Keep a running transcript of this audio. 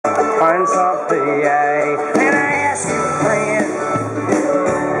fine soft day. And I asked you, friend,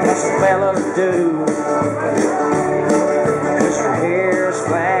 what's a fella to do? 'Cause her hair's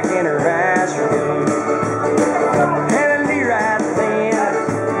black and her eyes are blue. And I knew right then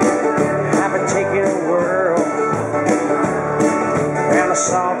I've been taking a whirl round a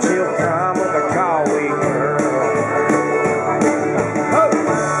Sawtell prom with a Galway girl.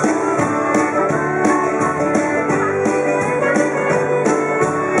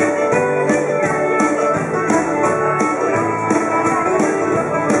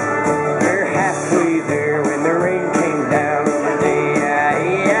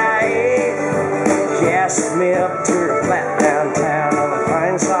 Me up to her flat downtown on a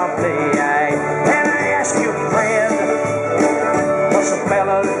fine soft day. And I asked you, friend, what's a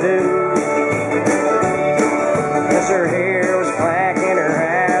fella to do? 'Cause her hair was black and her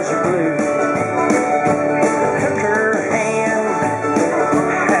eyes are blue. I took her hand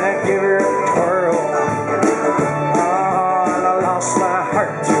and I gave her a twirl. Oh, and I lost my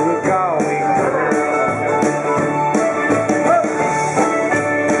heart to a Galway girl.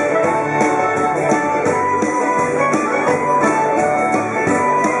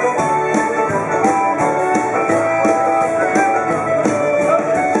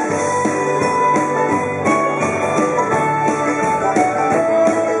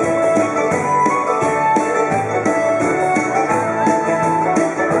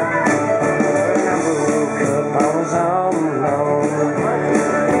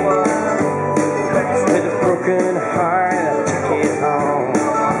 With a broken heart, I took it home.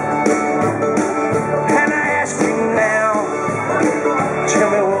 And I ask you now, tell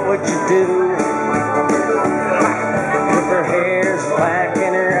me what would you do? If her hair's black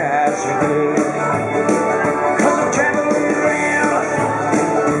and her eyes are blue. 'Cause I'm traveling around,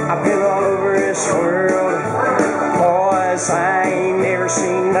 I've been all over this world. Boys, I ain't never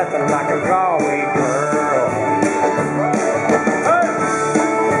seen nothing like a Galway girl.